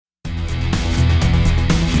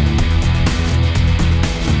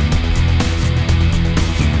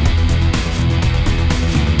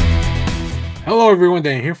Hello everyone,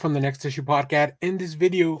 Dan here from the Next Issue Podcast. In this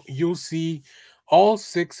video, you'll see all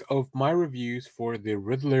 6 of my reviews for the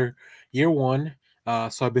Riddler Year 1.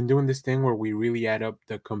 So I've been doing this thing where we really add up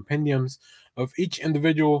the compendiums of each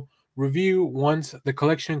individual review once the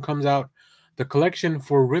collection comes out. The collection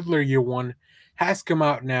for Riddler Year 1 has come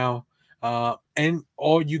out now, and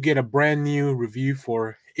all you get a brand new review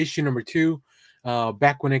for issue number 2.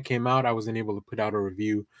 Back when it came out, I wasn't able to put out a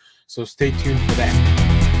review, so stay tuned for that.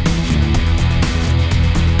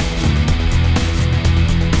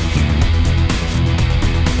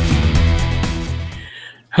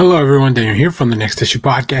 Hello everyone, Daniel here from the Next Issue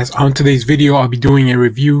Podcast. On today's video, I'll be doing a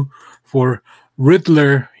review for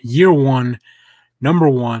Riddler Year 1, number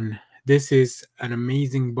 1. This is an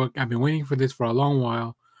amazing book. I've been waiting for this for a long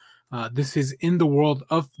while. This is in the world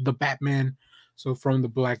of the Batman, so from the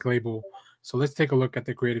Black Label. So let's take a look at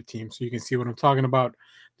the creative team so you can see what I'm talking about.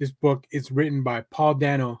 This book is written by Paul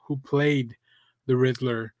Dano, who played the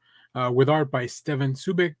Riddler, with art by Steven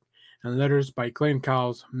Subic, and letters by Clayton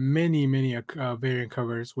Cowles, many variant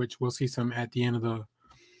covers, which we'll see some at the end of the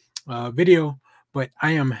video. But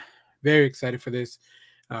I am very excited for this.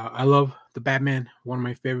 I love the Batman, one of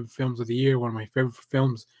my favorite films of the year, one of my favorite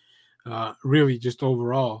films, really just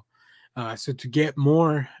overall. So to get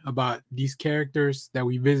more about these characters that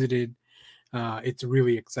we visited, it's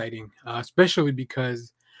really exciting, especially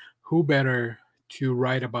because who better to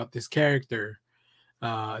write about this character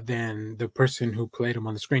than the person who played him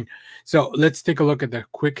on the screen. So let's take a look at the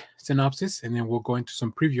quick synopsis, and then we'll go into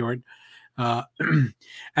some preview art.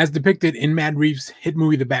 As depicted in Matt Reeves' hit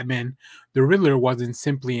movie The Batman, the Riddler wasn't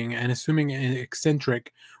simply an assuming an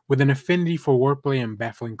eccentric with an affinity for wordplay and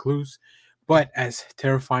baffling clues, but as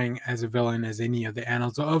terrifying as a villain as any of the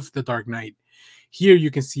annals of the Dark Knight. Here you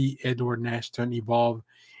can see Edward Nashton evolve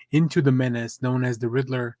into the menace known as the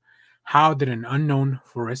Riddler. How did an unknown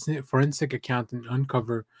forensic accountant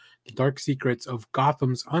uncover the dark secrets of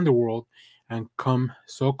Gotham's underworld and come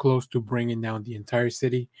so close to bringing down the entire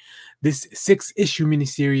city? This 6-issue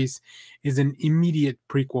miniseries is an immediate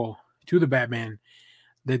prequel to The Batman,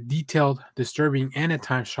 the detailed, disturbing, and at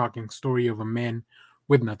times shocking story of a man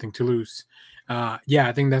with nothing to lose. Yeah,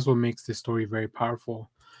 I think that's what makes this story very powerful,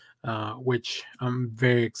 which I'm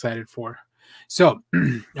very excited for. So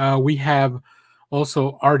we have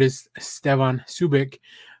also artist Steven Subic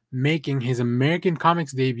making his American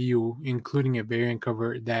Comics debut, including a variant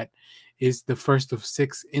cover that is the first of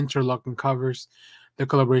 6 interlocking covers. The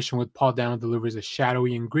collaboration with Paul Dano delivers a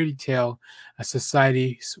shadowy and gritty tale, a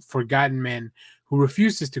society's forgotten man who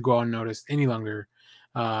refuses to go unnoticed any longer.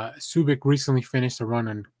 Subic recently finished a run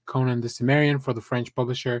on Conan the Cimmerian for the French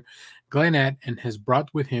publisher Glenat and has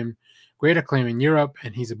brought with him great acclaim in Europe,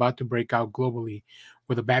 and he's about to break out globally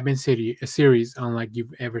with a Batman series unlike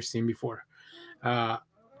you've ever seen before. I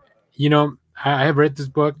have read this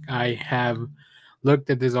book. I have looked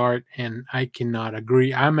at this art, and I cannot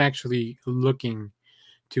agree. I'm actually looking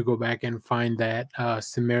to go back and find that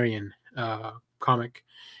Cimmerian comic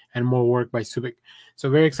and more work by Subic. So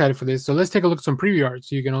very excited for this. So let's take a look at some preview art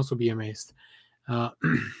so you can also be amazed. And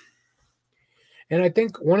I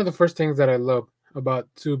think one of the first things that I love about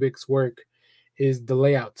Subic's work is the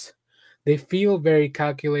layouts. They feel very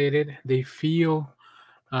calculated. They feel,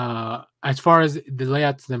 as far as the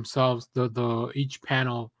layouts themselves, the each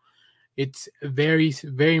panel, it's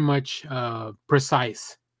very much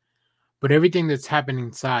precise. But everything that's happening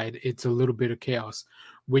inside, it's a little bit of chaos,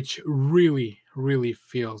 which really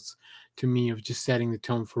feels to me of just setting the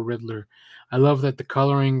tone for Riddler. I love that the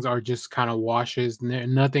colorings are just kind of washes.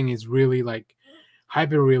 Nothing is really like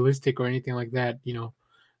hyper realistic or anything like that.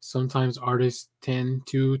 Sometimes artists tend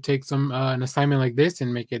to take some an assignment like this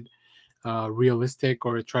and make it realistic,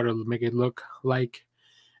 or try to make it look like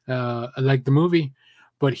the movie.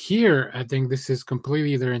 But here, I think this is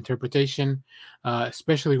completely their interpretation,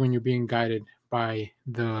 especially when you're being guided by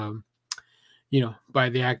the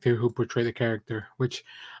actor who portrayed the character, which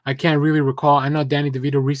I can't really recall. I know Danny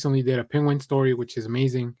DeVito recently did a Penguin story, which is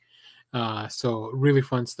amazing. So really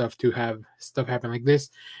fun stuff to have stuff happen like this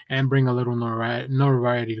and bring a little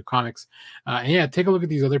notoriety to comics. And yeah, take a look at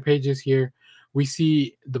these other pages here. We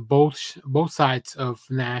see the both sides of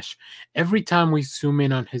Nash. Every time we zoom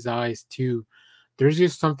in on his eyes too, there's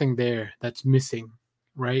just something there that's missing,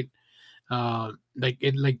 right?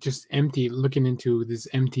 Like just empty, looking into this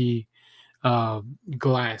empty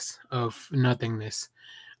glass of nothingness.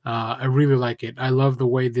 I really like it. I love the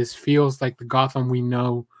way this feels like the Gotham we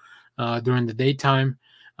know during the daytime.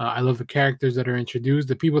 I love the characters that are introduced,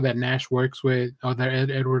 the people that Nash works with, or that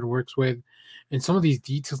Edward works with, and some of these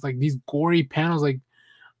details, like these gory panels. Like,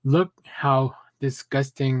 look how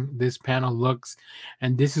disgusting this panel looks,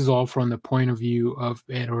 and this is all from the point of view of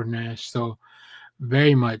Edward Nash. So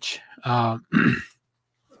very much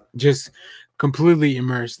just completely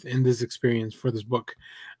immersed in this experience for this book.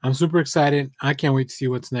 I'm super excited. I can't wait to see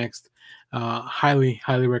what's next. Highly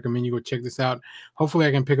recommend you go check this out. Hopefully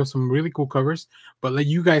I can pick up some really cool covers, but let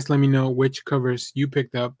me know which covers you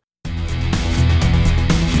picked up.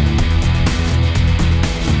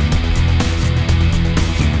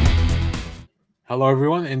 Hello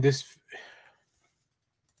everyone,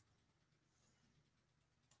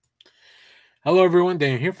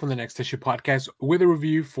 Daniel here from the Next Issue Podcast with a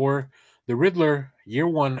review for The Riddler, Year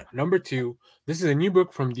 1, Number 2. This is a new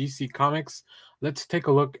book from DC Comics. Let's take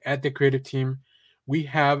a look at the creative team. We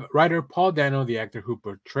have writer Paul Dano, the actor who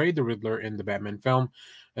portrayed the Riddler in the Batman film,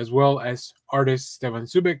 as well as artist Stefan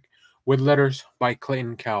Subic, with letters by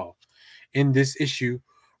Clayton Cowles. In this issue,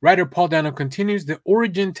 writer Paul Dano continues the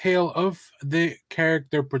origin tale of the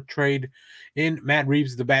character portrayed in Matt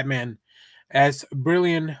Reeves' The Batman, as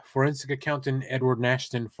brilliant forensic accountant Edward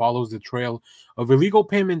Nashton follows the trail of illegal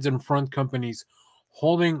payments and front companies.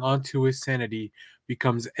 Holding onto his sanity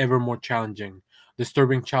becomes ever more challenging.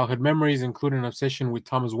 Disturbing childhood memories, including an obsession with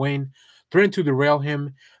Thomas Wayne, threaten to derail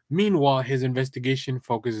him. Meanwhile, his investigation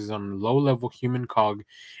focuses on a low-level human cog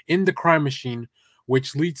in the crime machine,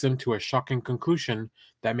 which leads him to a shocking conclusion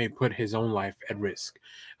that may put his own life at risk.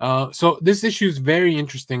 So this issue is very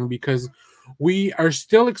interesting because we are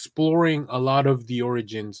still exploring a lot of the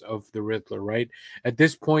origins of the Riddler, right? At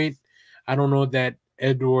this point, I don't know that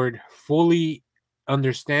Edward fully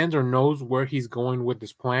understands or knows where he's going with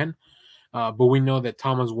this plan, but we know that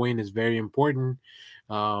Thomas Wayne is very important.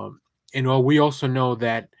 And we also know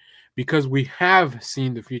that because we have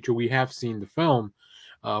seen the future, we have seen the film,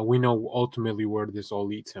 we know ultimately where this all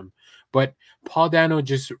leads him. But Paul Dano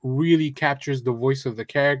just really captures the voice of the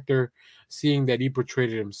character, seeing that he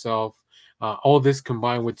portrayed it himself. All this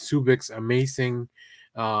combined with Subic's amazing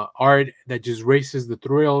art that just races the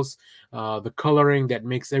thrills, the coloring that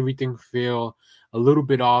makes everything feel a little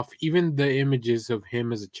bit off, even the images of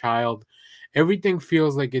him as a child, everything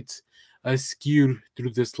feels like it's skewed through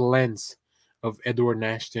this lens of Edward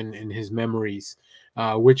Nashton and his memories,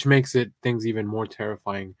 which makes things even more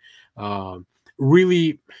terrifying.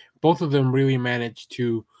 Really, both of them really managed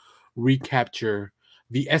to recapture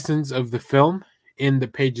the essence of the film in the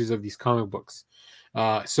pages of these comic books.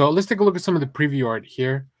 So let's take a look at some of the preview art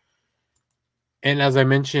here. And as I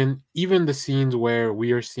mentioned, even the scenes where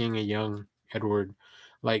we are seeing a young Edward,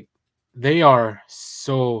 like they are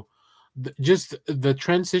so just the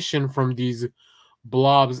transition from these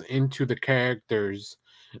blobs into the characters,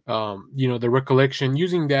 the recollection,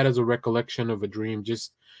 using that as a recollection of a dream,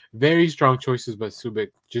 just very strong choices by Subic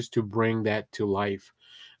just to bring that to life.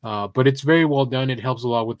 But it's very well done. It helps a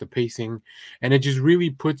lot with the pacing, and it just really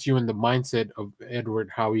puts you in the mindset of Edward,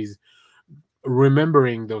 how he's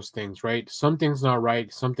remembering those things, right? Something's not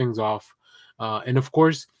right, something's off. And of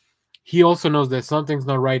course, he also knows that something's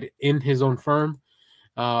not right in his own firm,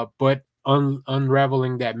 but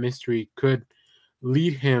unraveling that mystery could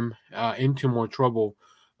lead him into more trouble,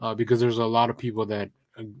 because there's a lot of people that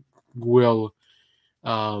will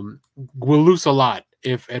lose a lot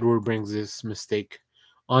if Edward brings this mistake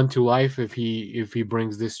onto life, if he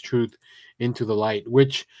brings this truth into the light,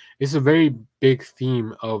 which is a very big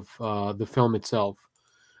theme of the film itself.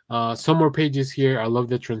 Some more pages here. I love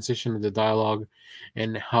the transition of the dialogue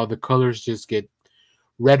and how the colors just get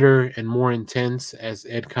redder and more intense as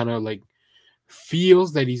Ed kind of like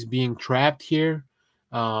feels that he's being trapped here.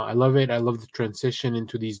 I love it. I love the transition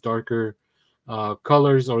into these darker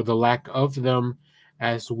colors, or the lack of them,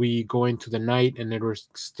 as we go into the night and Edward's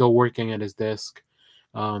still working at his desk.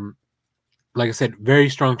 Like I said, very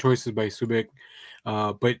strong choices by Subic.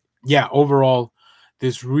 But yeah, overall,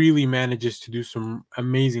 this really manages to do some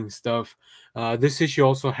amazing stuff. This issue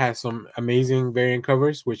also has some amazing variant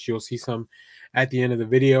covers, which you'll see some at the end of the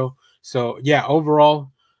video. So yeah,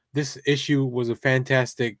 overall, this issue was a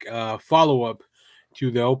fantastic follow-up to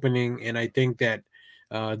the opening, and I think that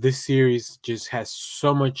this series just has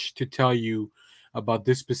so much to tell you about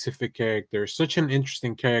this specific character. Such an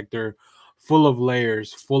interesting character, full of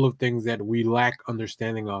layers, full of things that we lack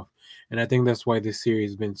understanding of. And I think that's why this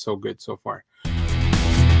series has been so good so far.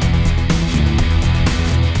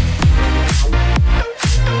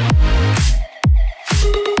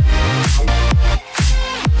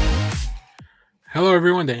 Hello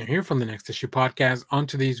everyone, Daniel here from the Next Issue Podcast. On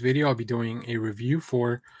today's video, I'll be doing a review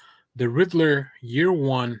for The Riddler Year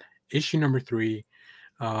 1, Issue number 3.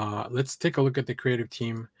 Let's take a look at the creative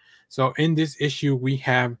team. So in this issue, we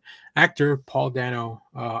have actor Paul Dano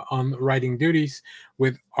on writing duties,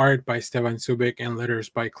 with art by Stefan Subic and letters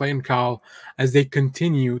by Clayton Cowles, as they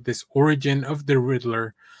continue this origin of the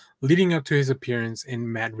Riddler, leading up to his appearance in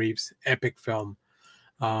Matt Reeves' epic film.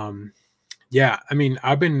 Um, yeah, I mean,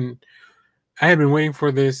 I have been waiting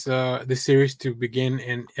for this series to begin,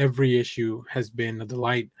 and every issue has been a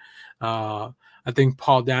delight. I think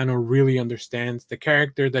Paul Dano really understands the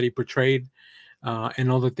character that he portrayed,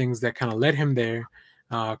 and all the things that kind of led him there.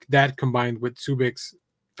 That combined with Subik's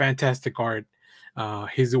fantastic art,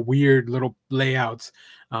 his weird little layouts,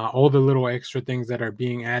 all the little extra things that are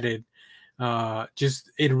being added, just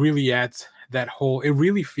it really adds that whole. It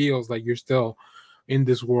really feels like you're still in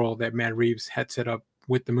this world that Matt Reeves had set up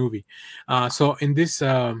with the movie. So in this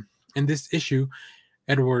issue,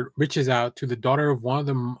 Edward reaches out to the daughter of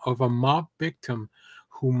of a mob victim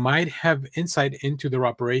who might have insight into their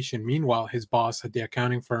operation. Meanwhile, his boss at the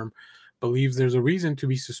accounting firm believes there's a reason to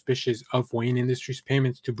be suspicious of Wayne Industries'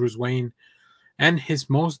 payments to Bruce Wayne, and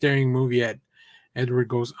his most daring move yet. Edward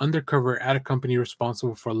goes undercover at a company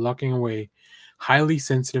responsible for locking away highly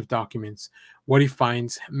sensitive documents. What he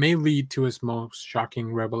finds may lead to his most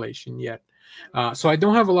shocking revelation yet. So I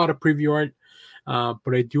don't have a lot of preview art,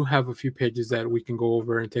 but I do have a few pages that we can go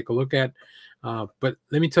over and take a look at. But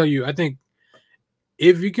let me tell you, I think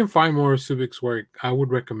if you can find more of Subik's work, I would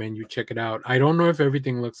recommend you check it out. I don't know if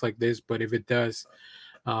everything looks like this, but if it does,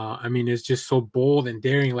 I mean, it's just so bold and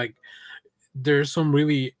daring. Like, there's some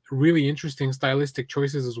really, really interesting stylistic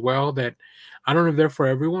choices as well that I don't know if they're for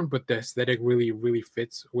everyone, but the aesthetic really, really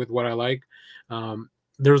fits with what I like.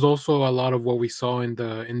 There's also a lot of what we saw in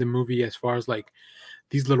the movie, as far as like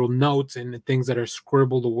these little notes and the things that are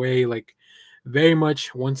scribbled away, like very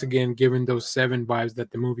much once again given those Seven vibes that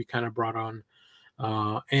the movie kind of brought on.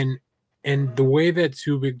 And the way that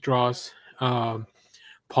Subik draws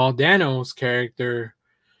Paul Dano's character,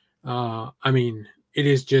 I mean, it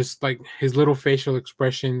is just like his little facial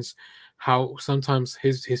expressions, how sometimes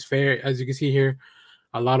his fair, as you can see here,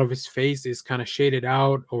 a lot of his face is kind of shaded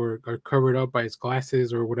out or covered up by his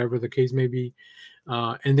glasses or whatever the case may be.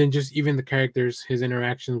 And then just even the characters, his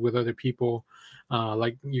interactions with other people,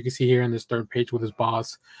 like you can see here on this third page with his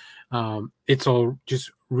boss. It's all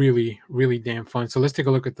just really, really damn fun. So let's take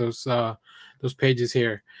a look at those pages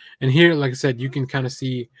here. And here, like I said, you can kind of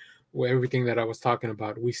see everything that I was talking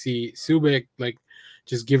about. We see Subik like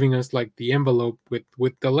just giving us like the envelope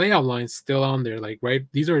with the layout lines still on there, like right.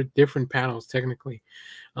 These are different panels technically,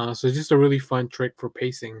 so it's just a really fun trick for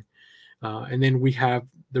pacing. And then we have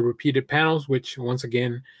the repeated panels, which once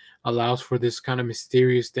again allows for this kind of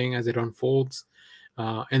mysterious thing as it unfolds.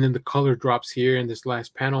 And then the color drops here in this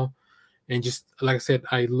last panel. And just like I said,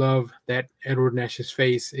 I love that Edward Nash's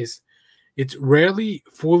face it's rarely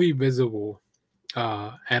fully visible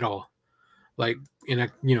at all, like in a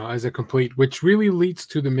as a complete, which really leads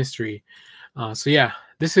to the mystery. So yeah,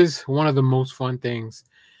 this is one of the most fun things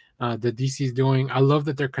that DC is doing. I love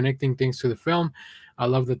that they're connecting things to the film. I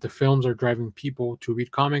love that the films are driving people to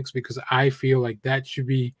read comics, because I feel like that should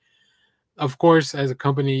be, of course, as a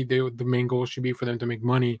company, the main goal should be for them to make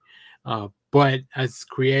money. But as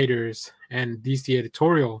creators and DC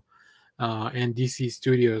editorial and DC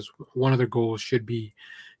Studios, one of their goals should be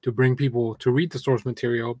to bring people to read the source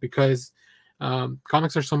material, because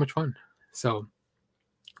comics are so much fun. So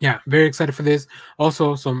yeah, very excited for this.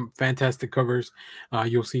 Also, some fantastic covers.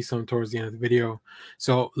 You'll see some towards the end of the video.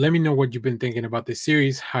 So let me know what you've been thinking about this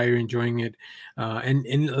series, how you're enjoying it,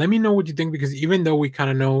 and let me know what you think, because even though we kind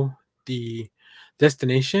of know the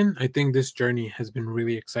destination, I think this journey has been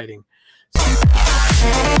really exciting.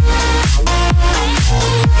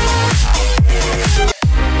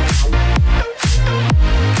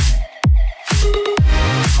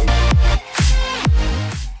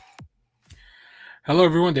 Hello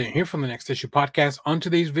everyone, Dan here from the Next Issue Podcast. On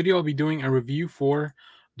today's video, I'll be doing a review for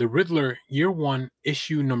the Riddler Year 1,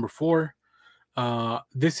 issue number 4.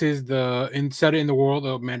 This is set in the world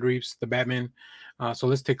of Matt Reeves, the Batman. So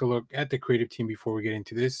let's take a look at the creative team before we get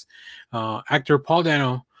into this. Actor Paul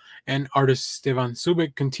Dano and artist Stefan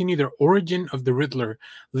Subic continue their origin of the Riddler,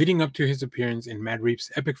 leading up to his appearance in Matt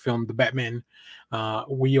Reeves' epic film, The Batman.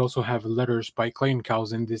 We also have letters by Clayton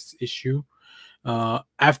Cowles in this issue.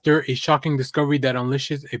 After a shocking discovery that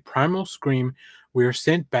unleashes a primal scream, we are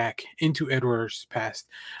sent back into Edward's past.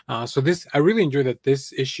 So I really enjoy that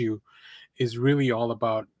this issue is really all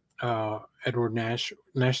about Edward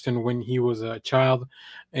Nashton when he was a child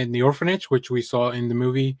in the orphanage, which we saw in the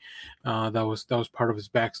movie. That was part of his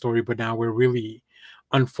backstory, but now we're really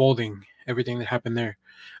unfolding everything that happened there.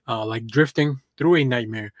 Like drifting through a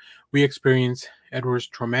nightmare, we experience Edward's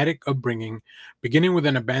traumatic upbringing, beginning with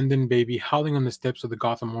an abandoned baby howling on the steps of the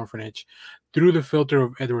Gotham orphanage. Through the filter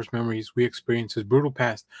of Edward's memories, we experience his brutal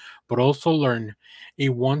past, but also learn a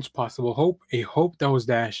once possible hope, a hope that was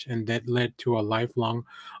dashed and that led to a lifelong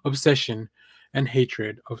obsession and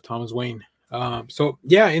hatred of Thomas Wayne. So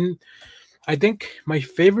yeah, and I think my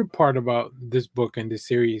favorite part about this book and this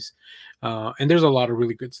series, and there's a lot of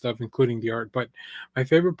really good stuff, including the art, but my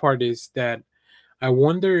favorite part is that I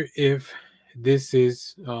wonder if this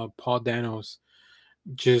is Paul Dano's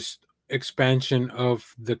just expansion of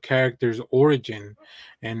the character's origin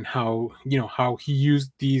and how how he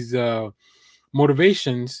used these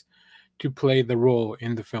motivations to play the role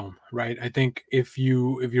in the film, right? I think if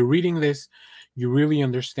you're reading this, you really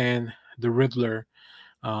understand the Riddler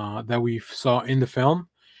that we saw in the film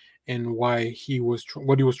and why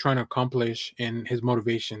what he was trying to accomplish and his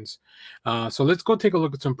motivations. So let's go take a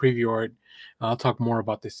look at some preview art. I'll talk more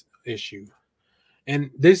about this issue.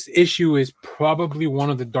 And this issue is probably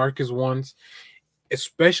one of the darkest ones,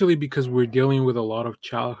 especially because we're dealing with a lot of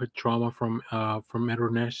childhood trauma from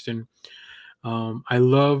Edward Nashton. I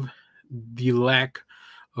love the lack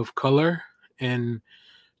of color and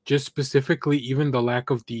just specifically even the lack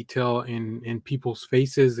of detail in people's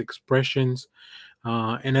faces, expressions,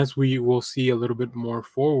 and as we will see a little bit more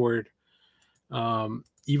forward,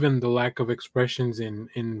 even the lack of expressions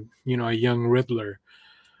in a young Riddler.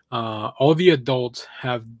 All the adults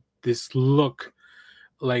have this look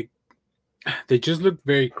like they just look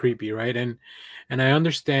very creepy, right? And I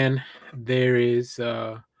understand there's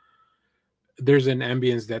an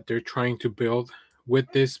ambience that they're trying to build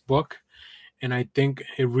with this book, and I think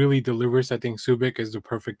it really delivers. I think Subic is the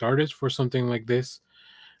perfect artist for something like this.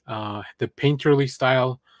 The painterly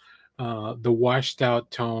style, the washed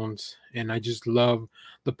out tones, and I just love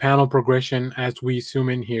the panel progression as we zoom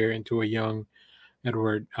in here into a young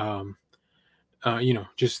Edward.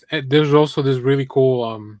 There's also this really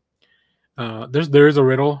cool. There is a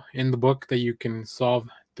riddle in the book that you can solve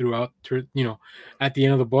throughout. At the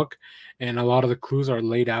end of the book, and a lot of the clues are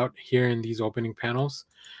laid out here in these opening panels.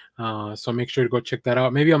 So make sure to go check that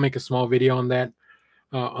out. Maybe I'll make a small video on that,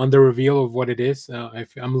 on the reveal of what it is.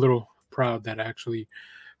 I'm a little proud that I actually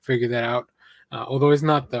figured that out. Although it's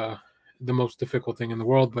not the most difficult thing in the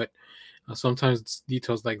world, but sometimes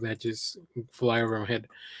details like that just fly over my head.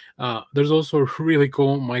 There's also a really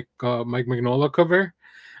cool Mike Mignola cover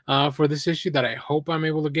for this issue that I hope I'm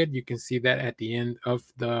able to get. You can see that at the end of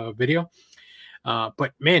the video.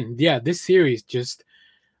 But man, yeah, this series just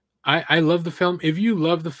I love the film. If you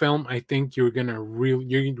love the film, I think you're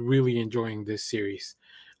really enjoying this series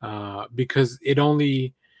because it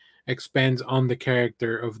only expands on the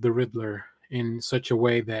character of the Riddler in such a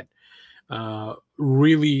way that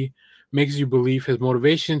really makes you believe his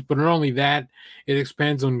motivations. But not only that, it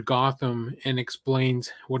expands on Gotham and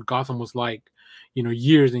explains what Gotham was like,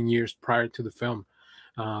 years and years prior to the film.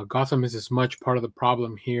 Gotham is as much part of the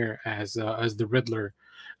problem here as the Riddler,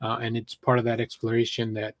 and it's part of that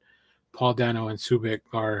exploration that Paul Dano and Subic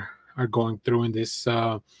are going through in this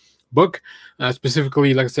book.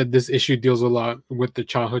 Specifically, like I said, this issue deals a lot with the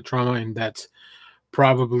childhood trauma, and that's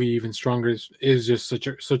probably even stronger. Is just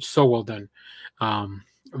so well done.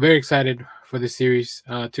 Very excited for this series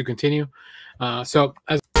to continue. So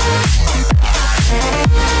as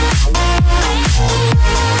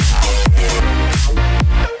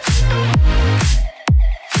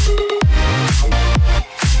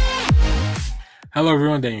Hello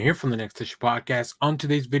everyone, Daniel here from the Next Issue Podcast. On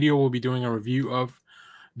today's video, we'll be doing a review of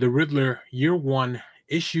the Riddler Year 1,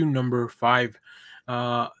 issue number 5.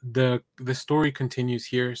 The story continues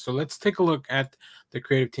here. So let's take a look at the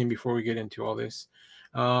creative team before we get into all this.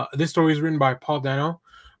 This story is written by Paul Dano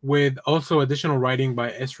with also additional writing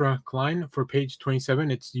by Ezra Klein for page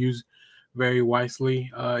 27. It's used very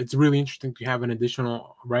wisely. It's really interesting to have an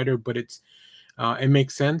additional writer, but it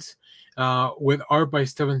makes sense. With art by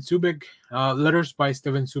Steven Subic, letters by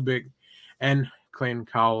Steven Subic, and Clayton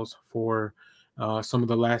Cowles for some of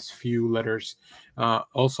the last few letters.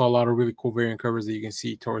 Also, a lot of really cool variant covers that you can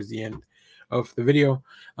see towards the end of the video.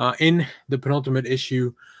 In the penultimate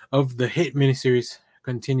issue of the hit miniseries,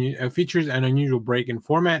 features an unusual break in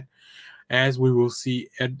format, as we will see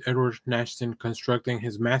Edward Nashton constructing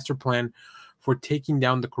his master plan for taking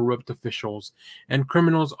down the corrupt officials and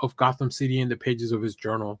criminals of Gotham City in the pages of his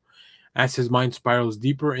journal. As his mind spirals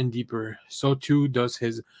deeper and deeper, so too does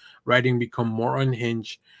his writing become more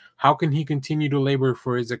unhinged. How can he continue to labor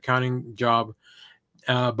for his accounting job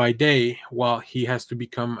by day while he has to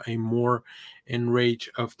become a more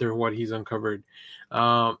enraged after what he's uncovered?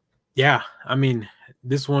 Yeah, I mean,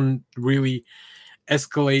 this one really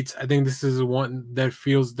escalates. I think this is one that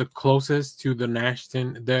feels the closest to the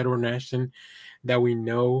Edward Nashton that we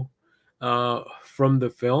know from the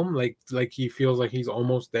film. Like he feels like he's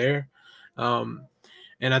almost there. Um,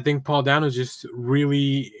 and I think Paul Dano just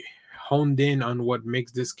really honed in on what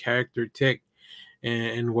makes this character tick,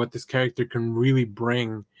 and what this character can really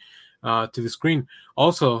bring to the screen.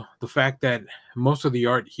 Also, the fact that most of the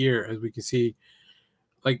art here, as we can see,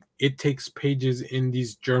 like it takes pages in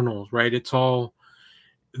these journals, right? It's all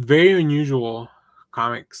very unusual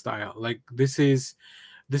comic style. Like this is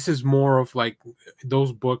more of like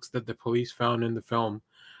those books that the police found in the film.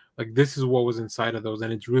 Like this is what was inside of those,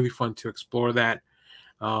 and it's really fun to explore that.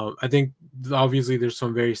 I think obviously there's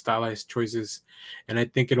some very stylized choices, and I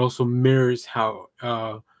think it also mirrors how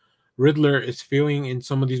Riddler is feeling in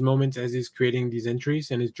some of these moments as he's creating these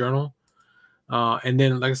entries in his journal. And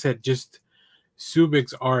then, like I said, just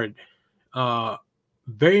Subik's art, uh,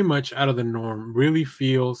 very much out of the norm. Really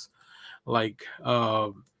feels like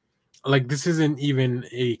this isn't even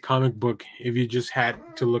a comic book if you just had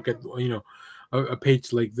to look at a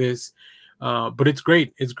page like this. But it's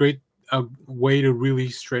great. It's great, a way to really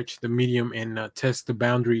stretch the medium and test the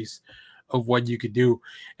boundaries of what you could do.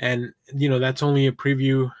 And that's only a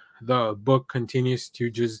preview. The book continues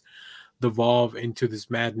to just devolve into this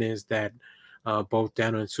madness that both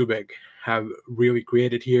Dano and Subek have really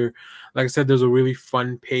created here. Like I said, there's a really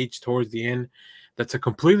fun page towards the end that's a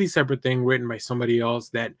completely separate thing written by somebody else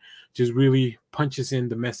that just really punches in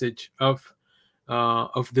the message of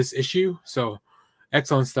this issue. So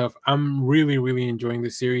excellent stuff. I'm really, really enjoying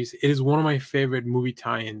this series. It is one of my favorite movie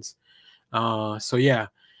tie-ins. So yeah,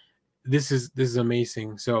 this is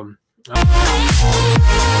amazing. So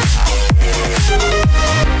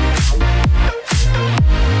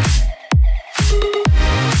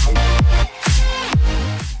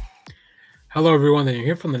hello everyone, that you're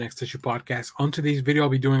here from the Next Issue Podcast. On today's video, I'll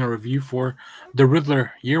be doing a review for The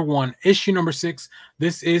Riddler Year 1, issue number 6.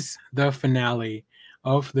 This is the finale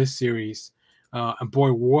of this series. And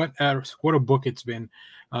boy, what a book it's been.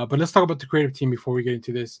 But let's talk about the creative team before we get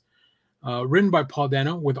into this. Written by Paul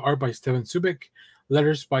Dano with art by Steven Subik,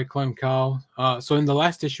 letters by Cowles. So in the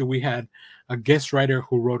last issue, we had a guest writer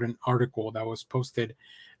who wrote an article that was posted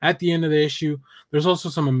at the end of the issue. There's also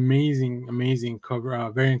some amazing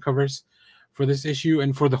variant covers for this issue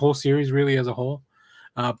and for the whole series, really, as a whole.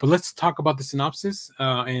 But let's talk about the synopsis,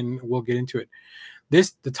 and we'll get into it.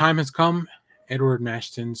 The time has come. Edward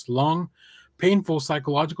Nashton's long, painful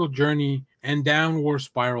psychological journey and downward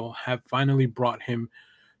spiral have finally brought him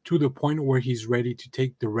to the point where he's ready to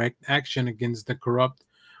take direct action against the corrupt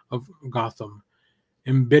of Gotham.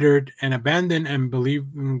 Embittered and abandoned and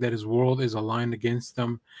believing that his world is aligned against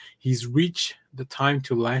them, he's reached the time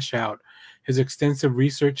to lash out. His extensive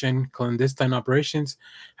research and clandestine operations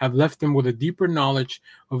have left him with a deeper knowledge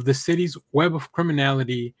of the city's web of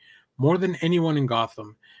criminality more than anyone in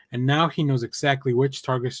Gotham, and now he knows exactly which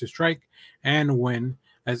targets to strike and when,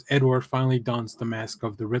 as Edward finally dons the mask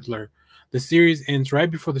of the Riddler. The series ends right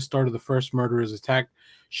before the start of the first murderer's attack,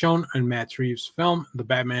 shown in Matt Reeves' film, The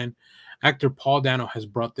Batman. Actor Paul Dano has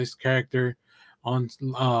brought this character on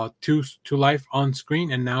to life on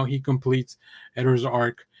screen, and now he completes Edward's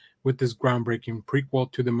arc with this groundbreaking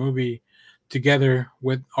prequel to the movie. Together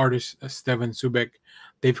with artist Steven Subik,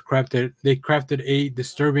 they crafted a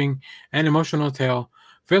disturbing and emotional tale,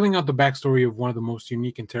 filling out the backstory of one of the most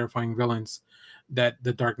unique and terrifying villains that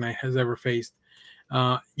the Dark Knight has ever faced.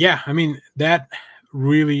 Yeah, I mean, that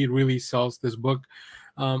really, really sells this book.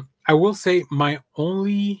 I will say my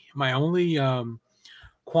only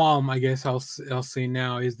qualm, I guess I'll say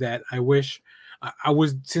now, is that I wish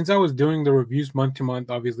since I was doing the reviews month to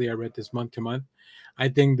month. Obviously, I read this month to month. I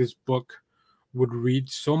think this book would read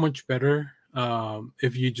so much better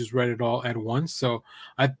if you just read it all at once. So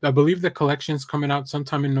I believe the collection's coming out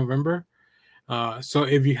sometime in November. So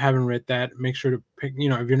if you haven't read that, make sure to pick.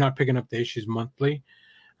 If you're not picking up the issues monthly,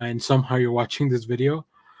 and somehow you're watching this video,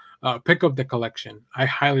 pick up the collection. I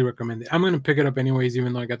highly recommend it. I'm going to pick it up anyways,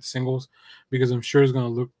 even though I got the singles, because I'm sure it's going to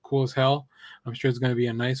look cool as hell. I'm sure it's going to be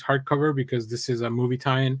a nice hardcover because this is a movie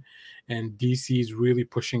tie-in, and DC is really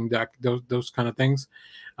pushing those kind of things.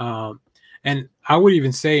 And I would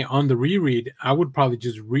even say on the reread, I would probably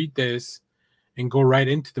just read this and go right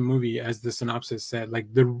into the movie, as the synopsis said.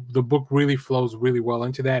 Like the book really flows really well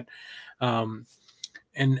into that.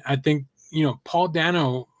 And I think, Paul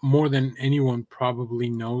Dano, more than anyone, probably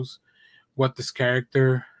knows what this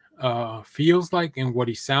character feels like and what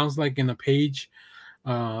he sounds like in a page.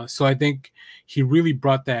 So I think he really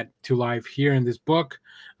brought that to life here in this book,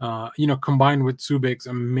 combined with Subik's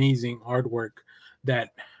amazing artwork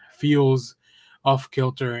that feels off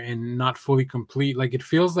kilter and not fully complete. Like it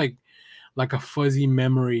feels like a fuzzy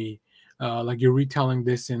memory, like you're retelling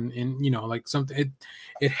this in like something.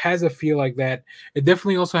 It has a feel like that. It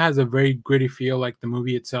definitely also has a very gritty feel, like the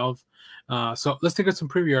movie itself. So let's take out some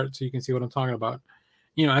preview art so you can see what I'm talking about.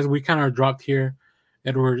 As we kind of dropped here,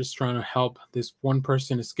 Edward is trying to help this one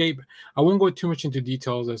person escape. I won't go too much into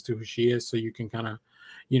details as to who she is, so you can kind of,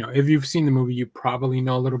 if you've seen the movie, you probably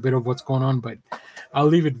know a little bit of what's going on, but I'll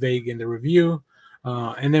leave it vague in the review.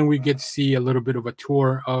 And then we get to see a little bit of a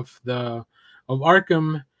tour of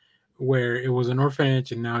Arkham, where it was an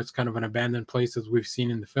orphanage and now it's kind of an abandoned place, as we've seen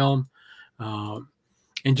in the film.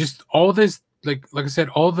 And just all this, like I said,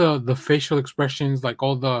 all the facial expressions, like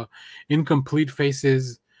all the incomplete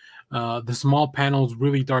faces, the small panels,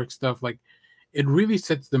 really dark stuff, like it really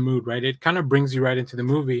sets the mood, right? It kind of brings you right into the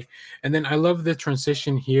movie. And then I love the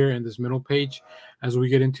transition here in this middle page as we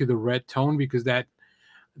get into the red tone, because that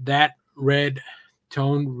red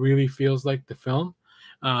tone really feels like the film.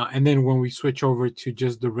 And then when we switch over to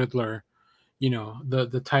just the Riddler,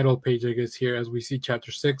 the title page, I guess, here, as we see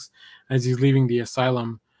chapter 6, as he's leaving the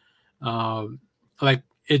asylum, like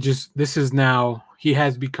it just, this is now, he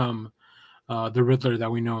has become the Riddler that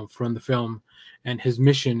we know from the film, and his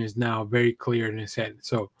mission is now very clear in his head.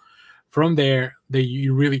 So from there,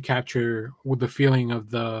 you really capture with the feeling of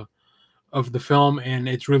the film, and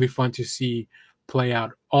it's really fun to see play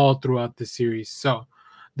out all throughout the series. So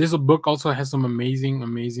this book also has some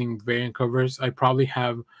amazing variant covers. I probably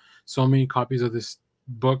have so many copies of this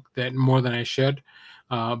book, that more than I should.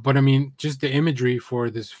 But I mean, just the imagery for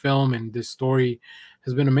this film and this story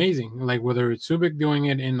has been amazing. Like whether it's Subic doing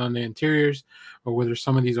it on the interiors, or whether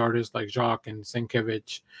some of these artists like Jacques and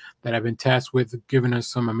Sienkiewicz that have been tasked with giving us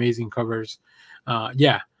some amazing covers.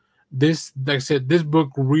 This, like I said, this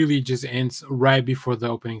book really just ends right before the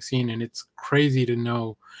opening scene, and it's crazy to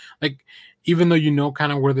know, like, even though you know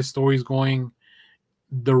kind of where the story's going,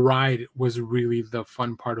 the ride was really the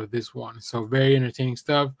fun part of this one. So very entertaining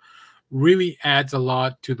stuff. Really adds a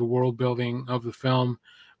lot to the world building of the film,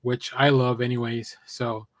 which I love anyways.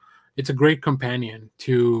 So it's a great companion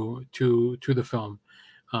to the film.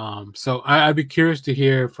 So I'd be curious to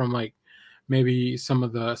hear from, like, maybe some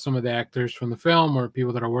of the actors from the film, or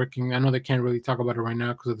people that are working. I know they can't really talk about it right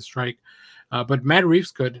now because of the strike, but Matt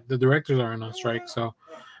Reeves could. The directors aren't on strike, so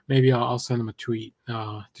maybe I'll send him a tweet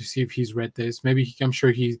to see if he's read this. Maybe I'm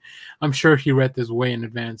sure he read this way in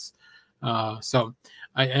advance. So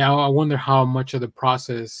I wonder how much of the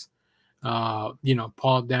process,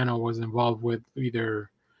 Paul Dano was involved with,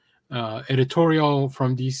 either editorial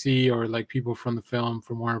from DC or like people from the film,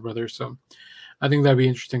 from Warner Brothers. So I think that'd be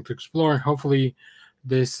interesting to explore. Hopefully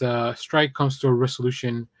this strike comes to a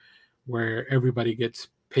resolution where everybody gets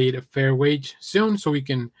paid a fair wage soon, so we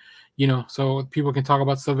can, so people can talk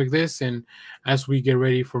about stuff like this. And as we get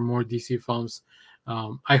ready for more DC films,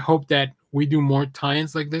 I hope that we do more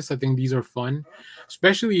tie-ins like this. I think these are fun,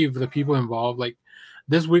 especially if the people involved, like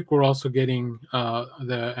this week, we're also getting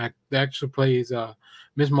the actor plays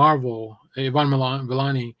Miss Marvel, Yvonne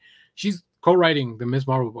Villani. She's co-writing the Miss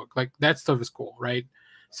Marvel book. Like, that stuff is cool, right?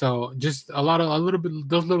 So just a little bit,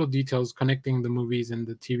 those little details connecting the movies and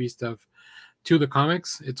the TV stuff to the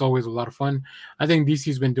comics, it's always a lot of fun. I think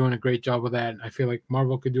DC's been doing a great job with that. I feel like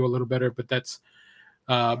Marvel could do a little better, but that's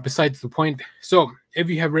besides the point. So if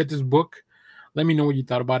you have read this book, let me know what you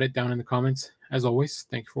thought about it down in the comments. As always,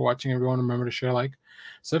 thank you for watching, everyone. Remember to share, like,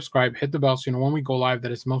 subscribe, hit the bell so you know when we go live.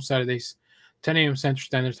 That is most Saturdays, 10 a.m. Central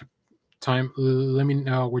Standard Time. Let me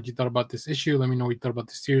know what you thought about this issue. Let me know what you thought about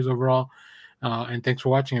the series overall. And thanks for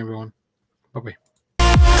watching, everyone. Bye-bye.